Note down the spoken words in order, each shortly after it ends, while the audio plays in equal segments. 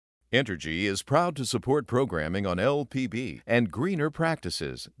Entergy is proud to support programming on LPB and greener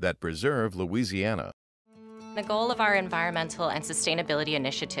practices that preserve Louisiana. The goal of our environmental and sustainability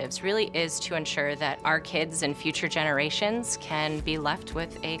initiatives really is to ensure that our kids and future generations can be left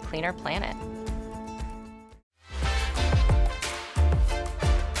with a cleaner planet.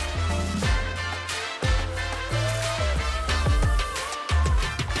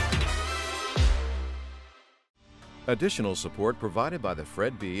 Additional support provided by the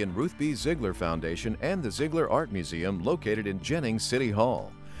Fred B. and Ruth B. Ziegler Foundation and the Ziegler Art Museum located in Jennings City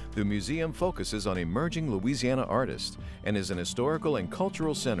Hall. The museum focuses on emerging Louisiana artists and is an historical and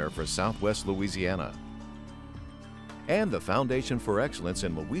cultural center for Southwest Louisiana. And the Foundation for Excellence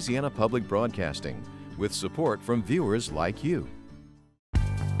in Louisiana Public Broadcasting, with support from viewers like you.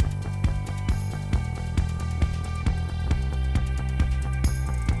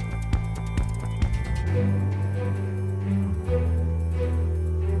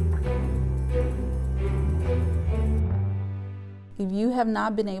 If you have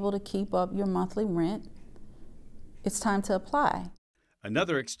not been able to keep up your monthly rent, it's time to apply.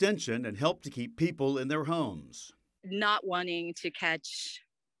 Another extension and help to keep people in their homes. Not wanting to catch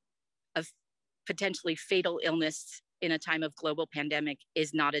a potentially fatal illness in a time of global pandemic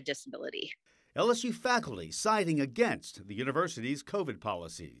is not a disability. LSU faculty siding against the university's COVID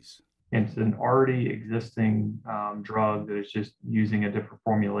policies. It's an already existing drug that is just using a different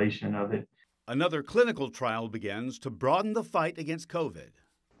formulation of it. Another clinical trial begins to broaden the fight against COVID.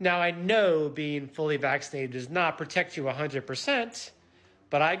 Now, I know being fully vaccinated does not protect you 100%,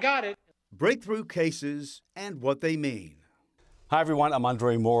 but I got it. Breakthrough cases and what they mean. Hi, everyone. I'm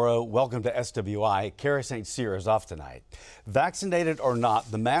Moreau. Welcome to SWI. Cara St. Cyr is off tonight. Vaccinated or not,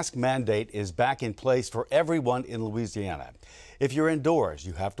 the mask mandate is back in place for everyone in Louisiana. If you're indoors,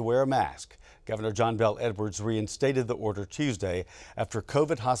 you have to wear a mask. Governor John Bell Edwards reinstated the order Tuesday after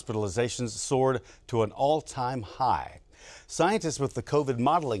COVID hospitalizations soared to an all-time high. Scientists with the COVID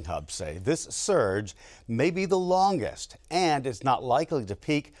modeling hub say this surge may be the longest, and it's not likely to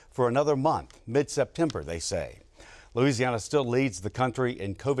peak for another month, mid-September, they say. Louisiana still leads the country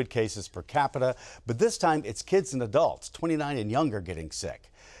in COVID cases per capita, but this time it's kids and adults, 29 and younger, getting sick.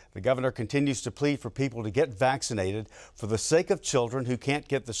 The governor continues to plead for people to get vaccinated for the sake of children who can't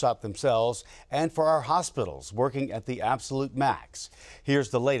get the shot themselves and for our hospitals working at the absolute max. Here's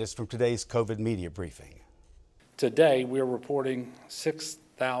the latest from today's COVID media briefing. Today, we're reporting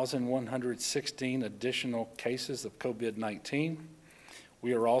 6,116 additional cases of COVID-19.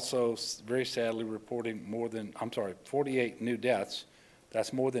 We are also very sadly reporting 48 new deaths.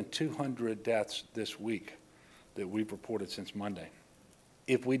 That's more than 200 deaths this week that we've reported since Monday.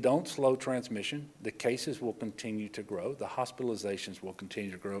 If we don't slow transmission, the cases will continue to grow, the hospitalizations will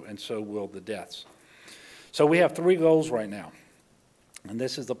continue to grow, and so will the deaths. So we have three goals right now, and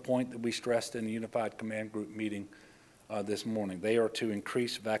this is the point that we stressed in the Unified Command Group meeting this morning. They are to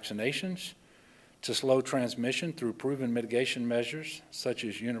increase vaccinations, to slow transmission through proven mitigation measures such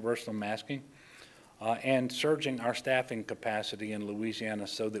as universal masking, and surging our staffing capacity in Louisiana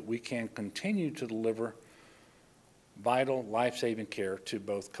so that we can continue to deliver vital life-saving care to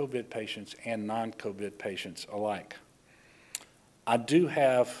both COVID patients and non-COVID patients alike. I do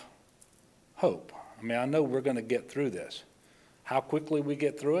have hope. I mean, I know we're going to get through this. How quickly we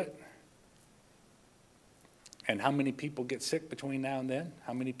get through it, and how many people get sick between now and then,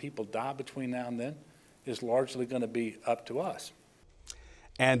 how many people die between now and then, is largely going to be up to us.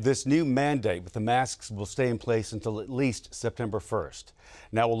 And this new mandate with the masks will stay in place until at least September 1st.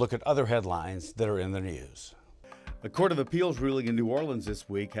 Now we'll look at other headlines that are in the news. The Court of Appeals ruling in New Orleans this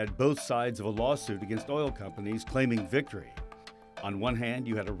week had both sides of a lawsuit against oil companies claiming victory. On one hand,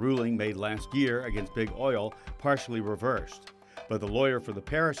 you had a ruling made last year against Big Oil partially reversed. But the lawyer for the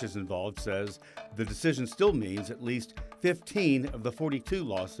parishes involved says the decision still means at least 15 of the 42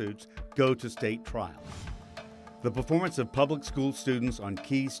 lawsuits go to state trial. The performance of public school students on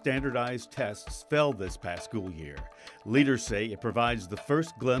key standardized tests fell this past school year. Leaders say it provides the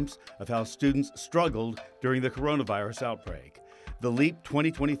first glimpse of how students struggled during the coronavirus outbreak. The LEAP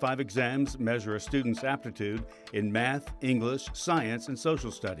 2025 exams measure a student's aptitude in math, English, science, and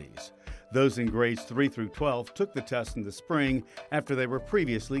social studies. Those in grades 3 through 12 took the test in the spring after they were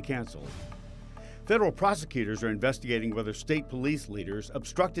previously canceled. Federal prosecutors are investigating whether state police leaders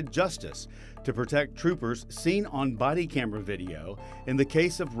obstructed justice to protect troopers seen on body camera video in the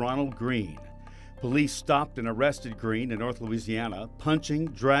case of Ronald Green. Police stopped and arrested Green in North Louisiana, punching,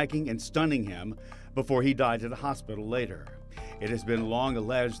 dragging, and stunning him before he died at a hospital later. It has been long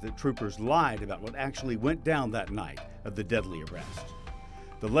alleged that troopers lied about what actually went down that night of the deadly arrest.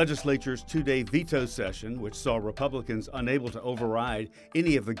 The legislature's two-day veto session, which saw Republicans unable to override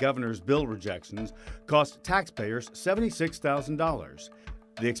any of the governor's bill rejections, cost taxpayers $76,000.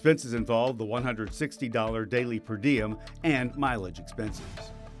 The expenses involved the $160 daily per diem and mileage expenses.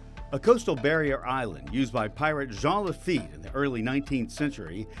 A coastal barrier island used by pirate Jean Lafitte in the early 19th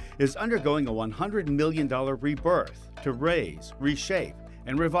century is undergoing a $100 million rebirth to raise, reshape,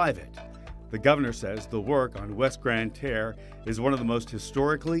 and revive it. The governor says the work on West Grand Terre is one of the most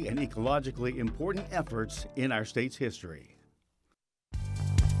historically and ecologically important efforts in our state's history.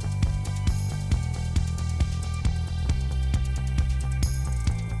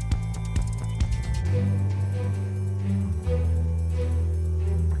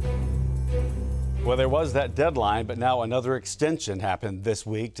 Well, there was that deadline, but now another extension happened this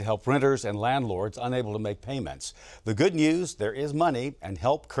week to help renters and landlords unable to make payments. The good news, there is money and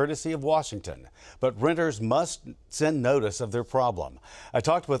help courtesy of Washington, but renters must send notice of their problem. I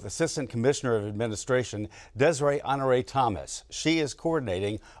talked with Assistant Commissioner of Administration Desiree Honore Thomas. She is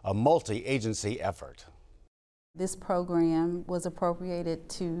coordinating a multi-agency effort. This program was appropriated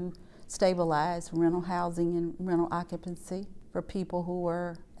to stabilize rental housing and rental occupancy for people who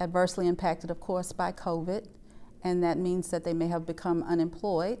were adversely impacted, of course, by COVID, and that means that they may have become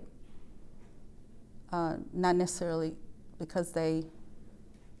unemployed, not necessarily because they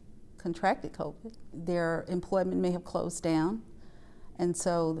contracted COVID. Their employment may have closed down, and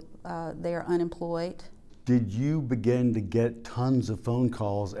so they are unemployed. Did you begin to get tons of phone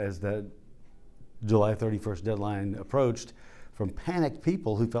calls as that July 31st deadline approached from panicked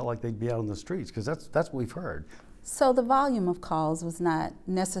people who felt like they'd be out on the streets? Because that's what we've heard. So the volume of calls was not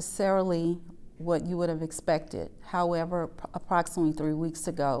necessarily what you would have expected. However, approximately 3 weeks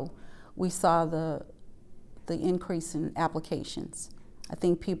ago, we saw the increase in applications. I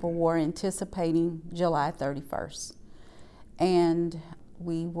think people were anticipating July 31st. And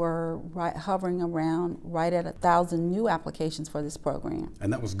we were hovering around right at 1,000 new applications for this program.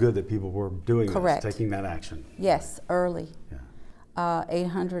 And that was good that people were doing Correct. this, taking that action. Yes, early. Yeah.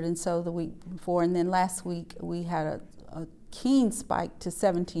 800 and so the week before, and then last week we had a keen spike to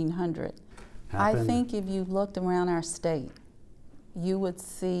 1,700. I think if you looked around our state, you would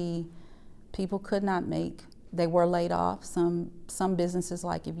see people could not make, they were laid off. Some businesses,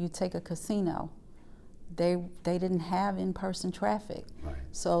 like if you take a casino, they didn't have in-person traffic. Right.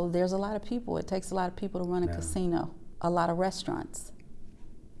 So there's a lot of people, it takes a lot of people to run a casino, a lot of restaurants.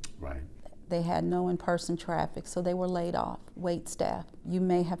 Right. They had no in-person traffic, so they were laid off, wait staff. You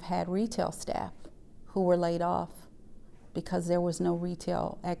may have had retail staff who were laid off because there was no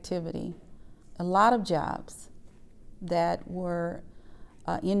retail activity. A lot of jobs that were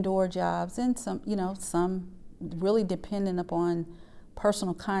indoor jobs, and some really dependent upon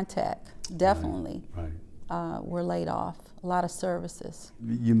personal contact, definitely, right. Were laid off. A lot of services.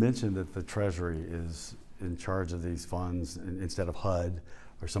 You mentioned that the Treasury is in charge of these funds instead of HUD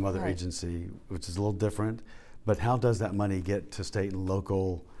or some other agency, which is a little different. But how does that money get to state and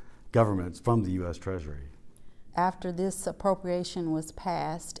local governments from the U.S. Treasury? After this appropriation was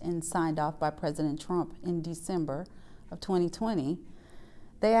passed and signed off by President Trump in December of 2020,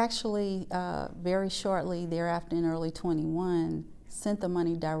 they actually, very shortly thereafter in early 21, sent the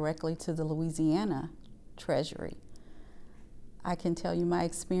money directly to the Louisiana Treasury. I can tell you my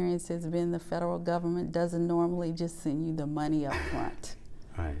experience has been the federal government doesn't normally just send you the money up front.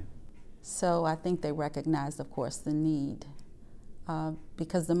 Right. So I think they recognized, of course, the need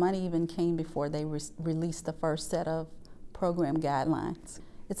because the money even came before they released the first set of program guidelines.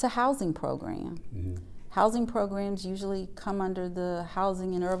 It's a housing program. Mm-hmm. Housing programs usually come under the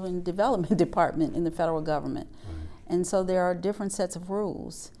Housing and Urban Development Department in the federal government. Right. And so there are different sets of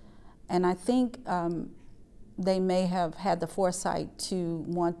rules. And I think they may have had the foresight to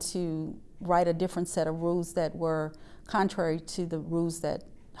want to write a different set of rules that were contrary to the rules that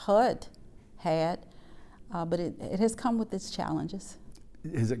HUD had, but it has come with its challenges.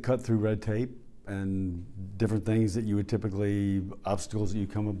 Has it cut through red tape and different things that you would typically, obstacles that you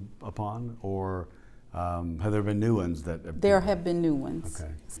come upon, or have there been new ones that? There have been new ones.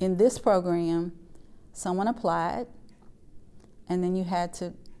 Okay. In this program, someone applied, and then you had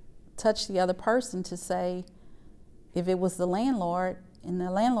to touch the other person to say, if it was the landlord, and the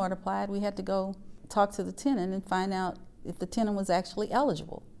landlord applied, we had to go talk to the tenant and find out if the tenant was actually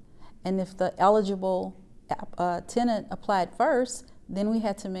eligible. And if the eligible tenant applied first, then we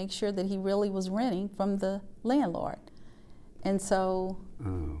had to make sure that he really was renting from the landlord. And so,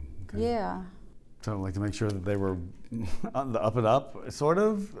 yeah. So like to make sure that they were on the up and up, sort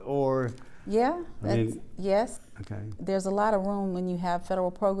of, or? Yeah, yes. Okay. There's a lot of room when you have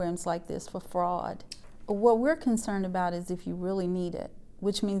federal programs like this for fraud. What we're concerned about is if you really need it.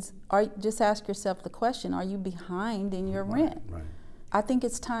 which means just ask yourself the question, are you behind in your rent? Right. I think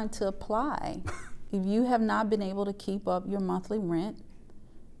it's time to apply. If you have not been able to keep up your monthly rent,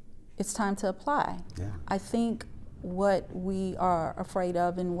 it's time to apply. Yeah. I think what we are afraid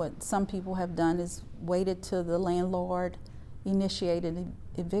of and what some people have done is waited till the landlord initiated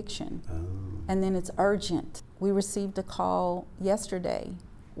eviction. And then it's urgent. We received a call yesterday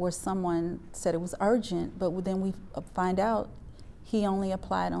where someone said it was urgent, but then we find out he only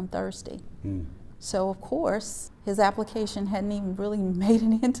applied on Thursday. So of course, his application hadn't even really made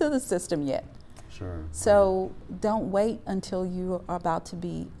it into the system yet. Sure. So don't wait until you are about to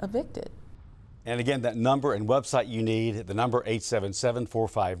be evicted. And again, that number and website you need, the number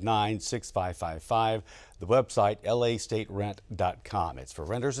 877-459-6555, the website lastaterent.com. It's for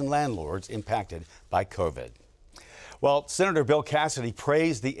renters and landlords impacted by COVID. Well, Senator Bill Cassidy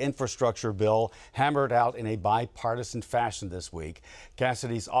praised the infrastructure bill hammered out in a bipartisan fashion this week.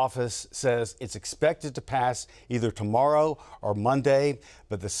 Cassidy's office says it's expected to pass either tomorrow or Monday,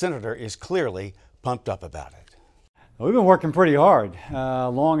 but the senator is clearly pumped up about it. We've been working pretty hard,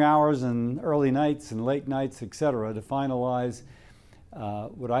 long hours and early nights and late nights, etc., to finalize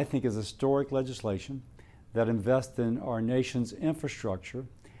what I think is historic legislation that invests in our nation's infrastructure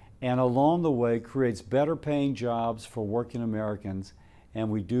and along the way creates better paying jobs for working Americans, and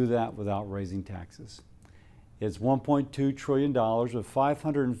we do that without raising taxes. It's $1.2 trillion with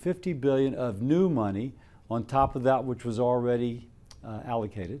 $550 billion of new money on top of that which was already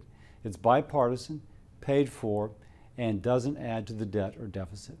allocated. It's bipartisan, paid for, and doesn't add to the debt or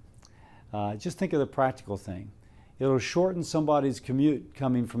deficit. Just think of the practical thing. It'll shorten somebody's commute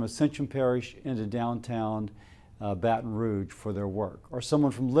coming from Ascension Parish into downtown Baton Rouge for their work, or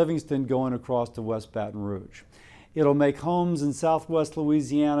someone from Livingston going across to West Baton Rouge. It'll make homes in Southwest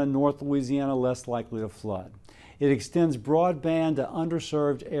Louisiana, North Louisiana less likely to flood. It extends broadband to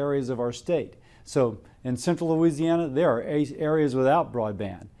underserved areas of our state. So in Central Louisiana, there are areas without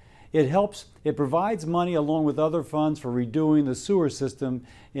broadband. It provides money along with other funds for redoing the sewer system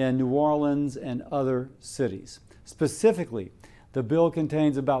in New Orleans and other cities. Specifically, the bill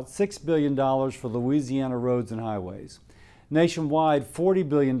contains about $6 billion for Louisiana roads and highways. Nationwide, $40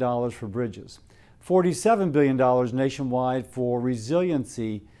 billion for bridges. $47 billion nationwide for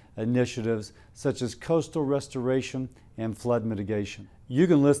resiliency initiatives such as coastal restoration and flood mitigation. You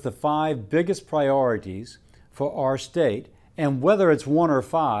can list the 5 biggest priorities for our state, and whether it's 1 or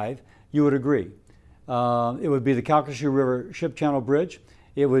 5, you would agree. It would be the Calcasieu River Ship Channel Bridge.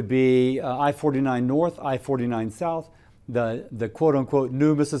 It would be I-49 North, I-49 South, the quote-unquote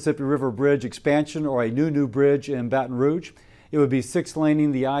new Mississippi River Bridge expansion or a new bridge in Baton Rouge. It would be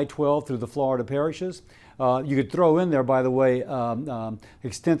 6-laning the I-12 through the Florida parishes. You could throw in there, by the way,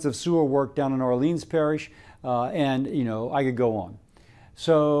 extensive sewer work down in Orleans Parish, and I could go on.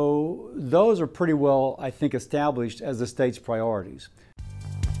 So those are pretty well, I think, established as the state's priorities.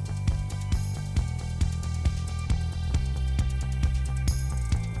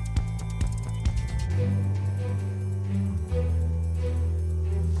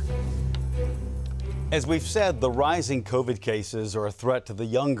 As we've said, the rising COVID cases are a threat to the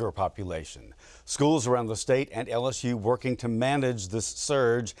younger population. Schools around the state and LSU working to manage this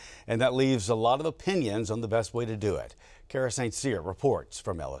surge, and that leaves a lot of opinions on the best way to do it. Kara St. Cyr reports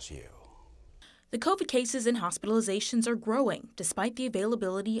from LSU. The COVID cases and hospitalizations are growing despite the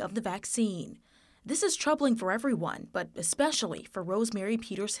availability of the vaccine. This is troubling for everyone, but especially for Rosemary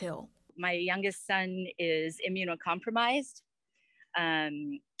Peters Hill. My youngest son is immunocompromised,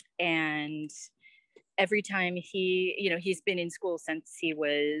 and every time he's been in school since he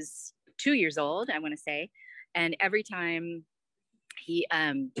was 2 years old, I want to say, and every time he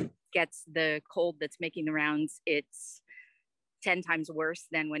gets the cold that's making the rounds, it's 10 times worse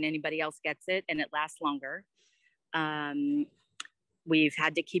than when anybody else gets it, and it lasts longer. We've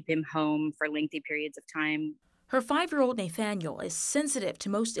had to keep him home for lengthy periods of time. Her 5-year-old Nathaniel is sensitive to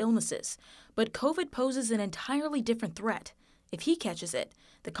most illnesses, but COVID poses an entirely different threat. If he catches it,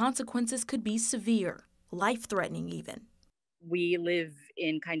 the consequences could be severe, life-threatening even. We live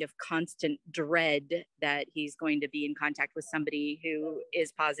in kind of constant dread that he's going to be in contact with somebody who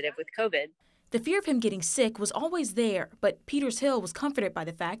is positive with COVID. The fear of him getting sick was always there, but Peters Hill was comforted by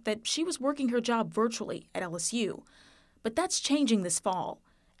the fact that she was working her job virtually at LSU. But that's changing this fall.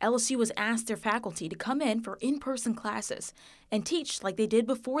 LSU has asked their faculty to come in-person classes and teach like they did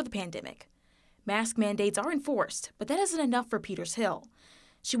before the pandemic. Mask mandates are enforced, but that isn't enough for Peters Hill.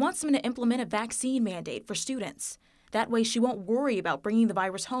 She wants them to implement a vaccine mandate for students. That way she won't worry about bringing the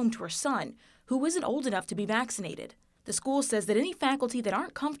virus home to her son, who isn't old enough to be vaccinated. The school says that any faculty that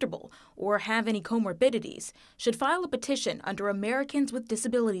aren't comfortable or have any comorbidities should file a petition under Americans with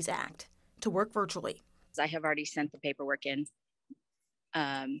Disabilities Act to work virtually. I have already sent the paperwork in,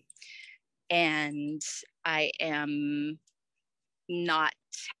 and I am not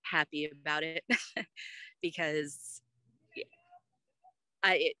happy about it because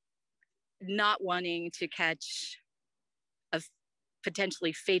not wanting to catch a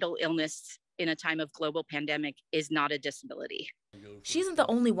potentially fatal illness in a time of global pandemic is not a disability. She isn't the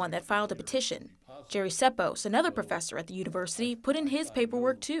only one that filed a petition. Jerry Sepos, another professor at the university, put in his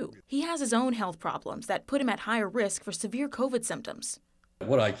paperwork too. He has his own health problems that put him at higher risk for severe COVID symptoms.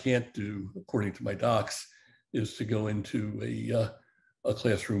 What I can't do, according to my docs, is to go into a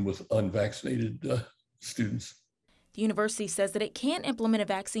classroom with unvaccinated students. The university says that it can't implement a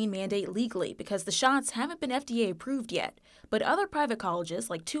vaccine mandate legally because the shots haven't been FDA approved yet, but other private colleges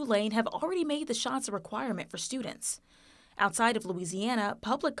like Tulane have already made the shots a requirement for students. Outside of Louisiana,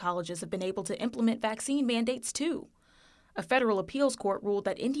 public colleges have been able to implement vaccine mandates too. A federal appeals court ruled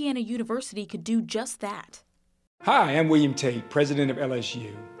that Indiana University could do just that. Hi, I'm William Tate, president of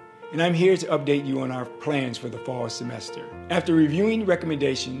LSU, and I'm here to update you on our plans for the fall semester. After reviewing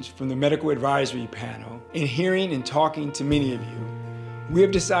recommendations from the medical advisory panel and hearing and talking to many of you, we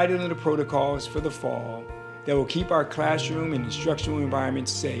have decided on the protocols for the fall that will keep our classroom and instructional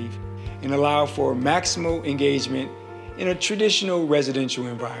environments safe and allow for maximal engagement in a traditional residential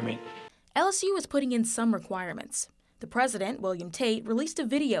environment. LSU is putting in some requirements. The president, William Tate, released a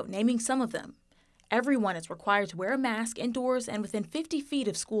video naming some of them. Everyone is required to wear a mask indoors and within 50 feet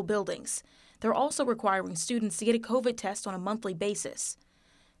of school buildings. They're also requiring students to get a COVID test on a monthly basis.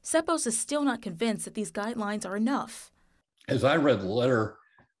 Sepos is still not convinced that these guidelines are enough. As I read the letter,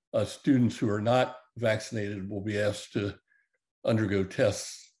 students who are not vaccinated will be asked to undergo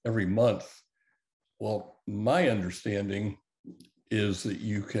tests every month. Well, my understanding is that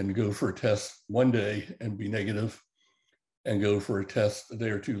you can go for a test one day and be negative and go for a test a day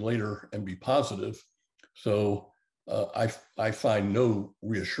or two later and be positive. So I find no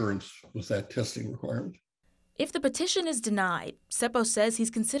reassurance with that testing requirement. If the petition is denied, Sepos says he's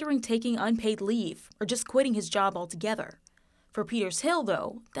considering taking unpaid leave or just quitting his job altogether. For Peters Hill,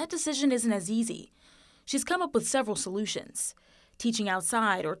 though, that decision isn't as easy. She's come up with several solutions, teaching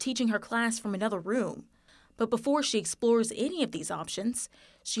outside or teaching her class from another room. But before she explores any of these options,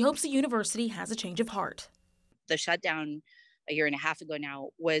 she hopes the university has a change of heart. The shutdown a year and a half ago now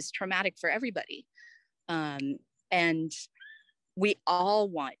was traumatic for everybody. And we all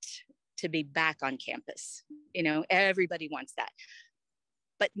want to be back on campus. You know, everybody wants that,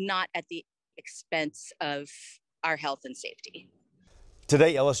 but not at the expense of our health and safety.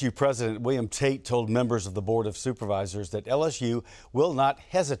 Today, LSU President William Tate told members of the Board of Supervisors that LSU will not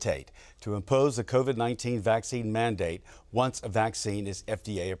hesitate to impose a COVID-19 vaccine mandate once a vaccine is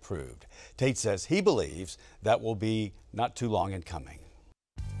FDA approved. Tate says he believes that will be not too long in coming.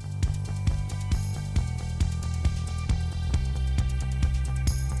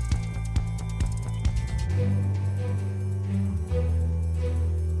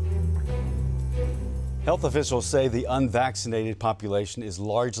 Health officials say the unvaccinated population is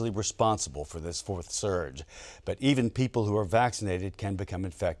largely responsible for this fourth surge, but even people who are vaccinated can become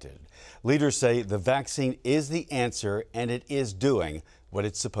infected. Leaders say the vaccine is the answer and it is doing what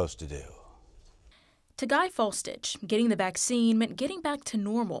it's supposed to do. To Guy Falstich, getting the vaccine meant getting back to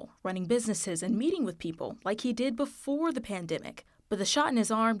normal, running businesses and meeting with people like he did before the pandemic. But the shot in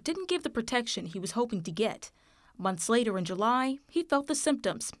his arm didn't give the protection he was hoping to get. Months later in July, he felt the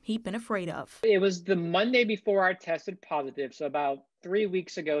symptoms he'd been afraid of. It was the Monday before I tested positive, so about 3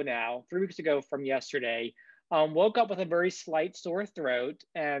 weeks ago now, 3 weeks ago from yesterday. Woke up with a very slight sore throat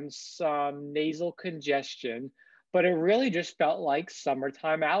and some nasal congestion, but it really just felt like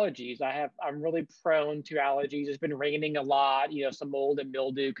summertime allergies. I'm really prone to allergies. It's been raining a lot, some mold and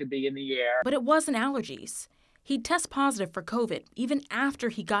mildew could be in the air. But it wasn't allergies. He'd test positive for COVID even after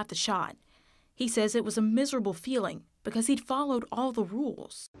he got the shot. He says it was a miserable feeling because he'd followed all the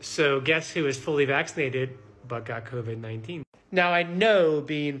rules. So guess who is fully vaccinated but got COVID-19? Now, I know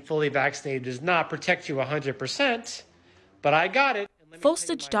being fully vaccinated does not protect you 100%, but I got it.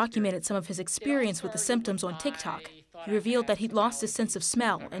 Falstich documented some of his experience with the symptoms on TikTok. He revealed that he'd lost his sense of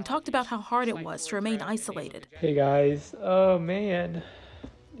smell and talked about how hard it was to remain isolated. Hey guys, oh man.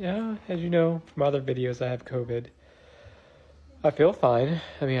 Yeah, as you know from other videos, I have COVID. I feel fine.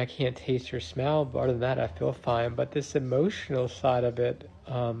 I mean, I can't taste or smell, but other than that, I feel fine. But this emotional side of it,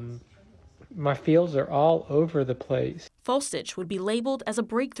 my feels are all over the place. Falstich would be labeled as a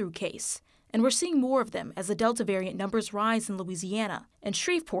breakthrough case, and we're seeing more of them as the Delta variant numbers rise in Louisiana. In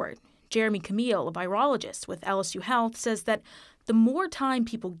Shreveport, Jeremy Camille, a virologist with LSU Health, says that the more time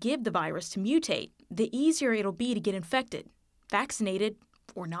people give the virus to mutate, the easier it'll be to get infected, vaccinated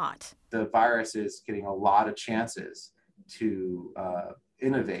or not. The virus is getting a lot of chances to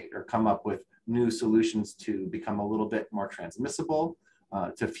innovate or come up with new solutions to become a little bit more transmissible,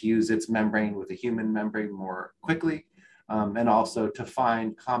 to fuse its membrane with a human membrane more quickly, and also to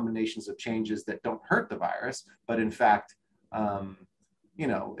find combinations of changes that don't hurt the virus, but in fact, you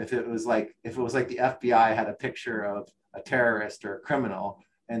know, if it was like the FBI had a picture of a terrorist or a criminal,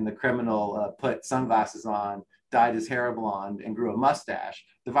 and the criminal put sunglasses on, dyed his hair blonde, and grew a mustache,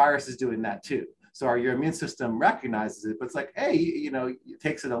 the virus is doing that too. So your immune system recognizes it, but it's like, hey, you know, it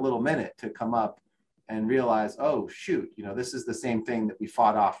takes it a little minute to come up and realize, oh, shoot, you know, this is the same thing that we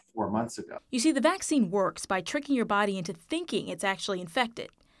fought off 4 months ago. You see, the vaccine works by tricking your body into thinking it's actually infected.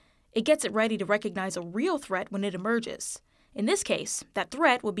 It gets it ready to recognize a real threat when it emerges. In this case, that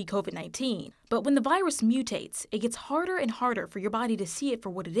threat would be COVID-19. But when the virus mutates, it gets harder and harder for your body to see it for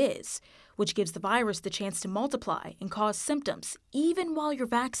what it is, which gives the virus the chance to multiply and cause symptoms, even while you're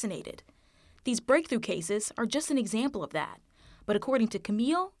vaccinated. These breakthrough cases are just an example of that. But according to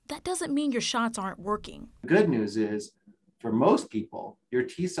Camille, that doesn't mean your shots aren't working. The good news is, for most people, your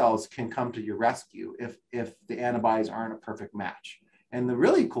T cells can come to your rescue if the antibodies aren't a perfect match. And the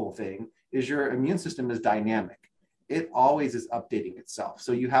really cool thing is your immune system is dynamic. It always is updating itself.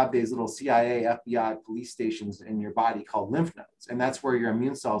 So you have these little CIA, FBI, police stations in your body called lymph nodes, and that's where your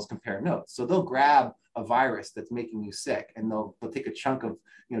immune cells compare notes. So they'll grab a virus that's making you sick, and they'll take a chunk of,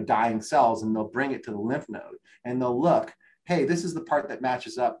 you know, dying cells, and they'll bring it to the lymph node, and they'll look, hey, this is the part that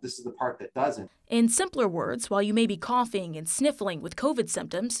matches up, this is the part that doesn't. In simpler words, while you may be coughing and sniffling with COVID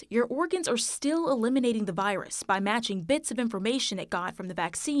symptoms, your organs are still eliminating the virus by matching bits of information it got from the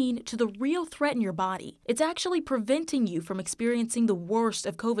vaccine to the real threat in your body. It's actually preventing you from experiencing the worst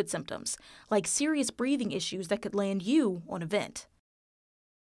of COVID symptoms, like serious breathing issues that could land you on a vent.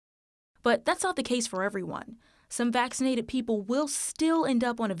 But that's not the case for everyone. Some vaccinated people will still end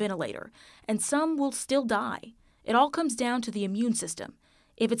up on a ventilator, and some will still die. It all comes down to the immune system.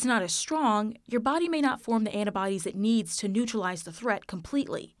 If it's not as strong, your body may not form the antibodies it needs to neutralize the threat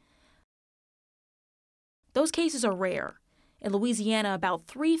completely. Those cases are rare. In Louisiana, about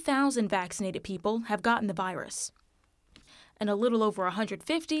 3,000 vaccinated people have gotten the virus, and a little over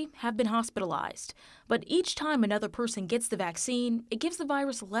 150 have been hospitalized. But each time another person gets the vaccine, it gives the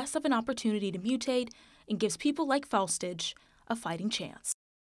virus less of an opportunity to mutate and gives people like Falstidge a fighting chance.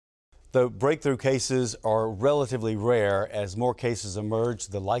 Though breakthrough cases are relatively rare, as more cases emerge,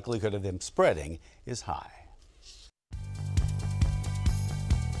 the likelihood of them spreading is high.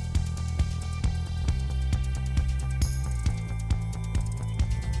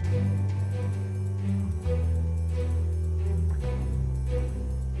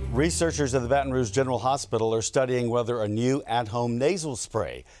 Researchers at the Baton Rouge General Hospital are studying whether a new at-home nasal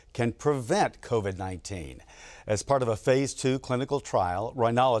spray can prevent COVID-19. As part of a phase 2 clinical trial,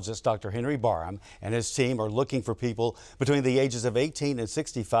 rhinologist Dr. Henry Barham and his team are looking for people between the ages of 18 and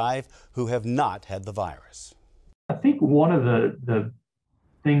 65 who have not had the virus. I think one of the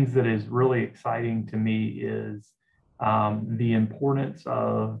things that is really exciting to me is the importance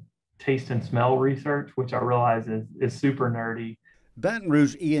of taste and smell research, which I realize is super nerdy. Baton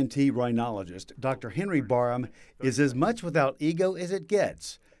Rouge ENT rhinologist Dr. Henry Barham is as much without ego as it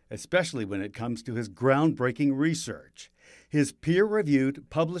gets, especially when it comes to his groundbreaking research. His peer-reviewed,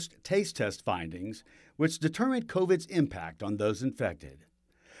 published taste test findings, which determined COVID's impact on those infected.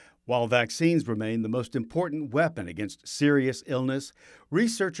 While vaccines remain the most important weapon against serious illness,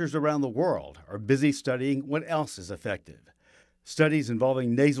 researchers around the world are busy studying what else is effective. Studies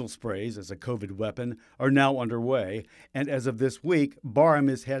involving nasal sprays as a COVID weapon are now underway, and as of this week, Barham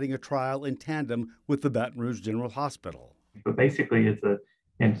is heading a trial in tandem with the Baton Rouge General Hospital. But basically,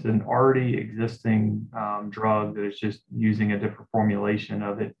 it's an already existing drug that is just using a different formulation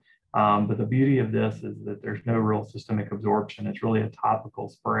of it. But the beauty of this is that there's no real systemic absorption. It's really a topical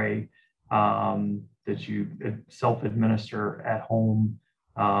spray that you self-administer at home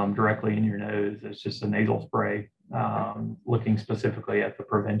directly in your nose. It's just a nasal spray looking specifically at the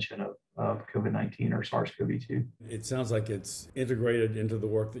prevention of COVID-19 or SARS-CoV-2. It sounds like it's integrated into the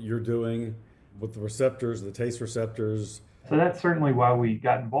work that you're doing with the receptors, the taste receptors. So that's certainly why we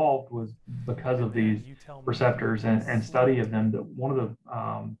got involved, was because of these receptors and study of them. That one of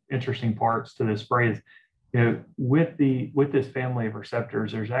the interesting parts to this spray is, you know, with this family of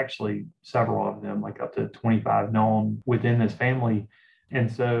receptors, there's actually several of them, like up to 25 known within this family. And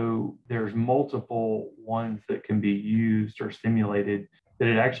so there's multiple ones that can be used or stimulated, that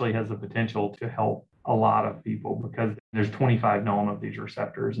it actually has the potential to help a lot of people because there's 25 known of these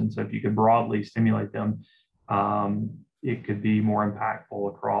receptors. And so if you could broadly stimulate them, it could be more impactful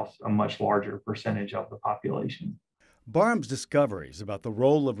across a much larger percentage of the population. Barham's discoveries about the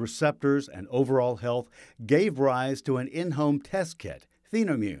role of receptors and overall health gave rise to an in-home test kit,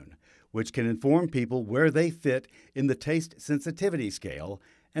 Phenomune, which can inform people where they fit in the taste sensitivity scale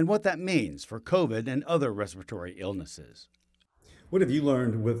and what that means for COVID and other respiratory illnesses. What have you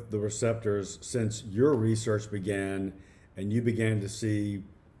learned with the receptors since your research began and you began to see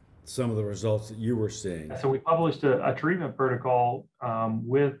some of the results that you were seeing? So we published a treatment protocol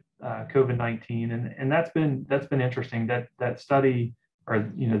with COVID-19, and that's been interesting. That study, or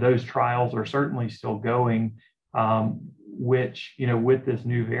those trials are certainly still going, which with this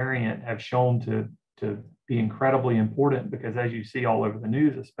new variant have shown to be incredibly important, because as you see all over the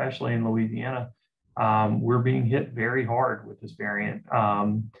news, especially in Louisiana, we're being hit very hard with this variant.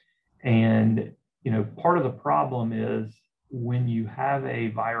 And part of the problem is when you have a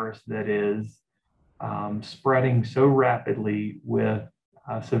virus that is spreading so rapidly with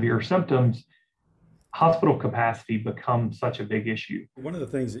severe symptoms, hospital capacity becomes such a big issue. One of the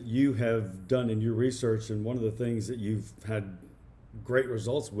things that you have done in your research, and one of the things that you've had great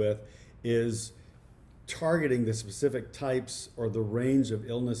results with, is targeting the specific types or the range of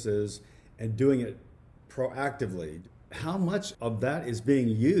illnesses and doing it proactively. How much of that is being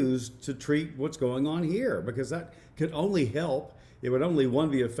used to treat what's going on here? Because that could only help. It would only, one,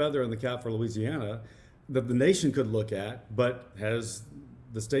 be a feather in the cap for Louisiana that the nation could look at, but has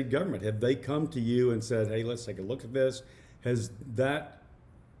the state government, have they come to you and said, hey, let's take a look at this? Has that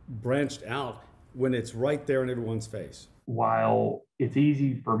branched out when it's right there in everyone's face? While it's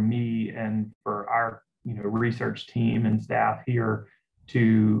easy for me and for our research team and staff here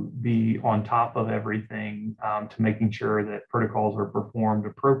to be on top of everything, to making sure that protocols are performed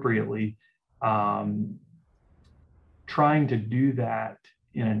appropriately, trying to do that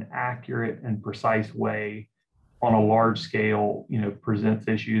in an accurate and precise way on a large scale, presents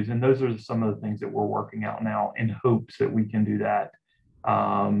issues. And those are some of the things that we're working out now in hopes that we can do that.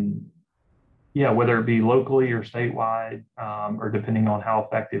 Whether it be locally or statewide, or depending on how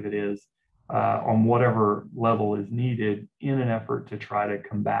effective it is, on whatever level is needed in an effort to try to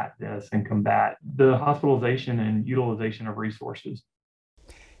combat this and combat the hospitalization and utilization of resources.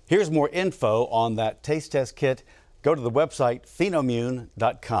 Here's more info on that taste test kit. Go to the website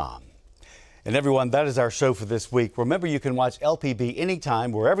phenomune.com. And everyone, that is our show for this week. Remember, you can watch LPB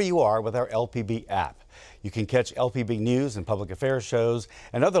anytime, wherever you are, with our LPB app. You can catch LPB news and public affairs shows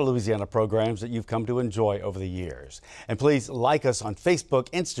and other Louisiana programs that you've come to enjoy over the years. And please like us on Facebook,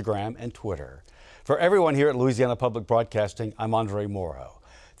 Instagram, and Twitter. For everyone here at Louisiana Public Broadcasting, I'm Andre Moreau.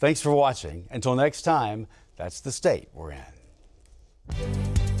 Thanks for watching. Until next time, that's the state we're in.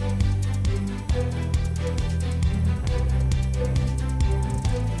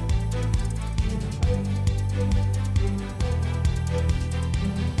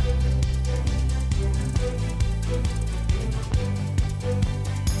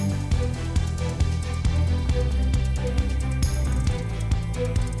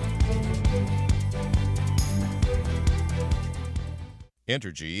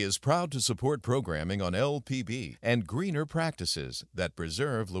 Entergy is proud to support programming on LPB and greener practices that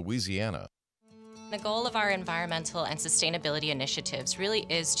preserve Louisiana. The goal of our environmental and sustainability initiatives really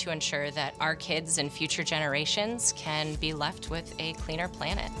is to ensure that our kids and future generations can be left with a cleaner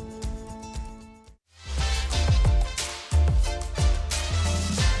planet.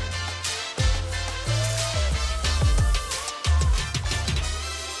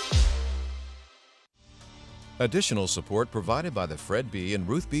 Additional support provided by the Fred B. and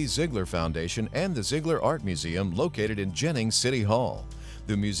Ruth B. Ziegler Foundation and the Ziegler Art Museum located in Jennings City Hall.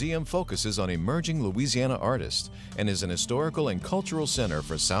 The museum focuses on emerging Louisiana artists and is an historical and cultural center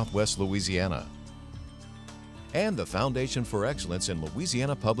for Southwest Louisiana. And the Foundation for Excellence in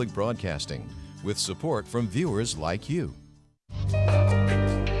Louisiana Public Broadcasting, with support from viewers like you.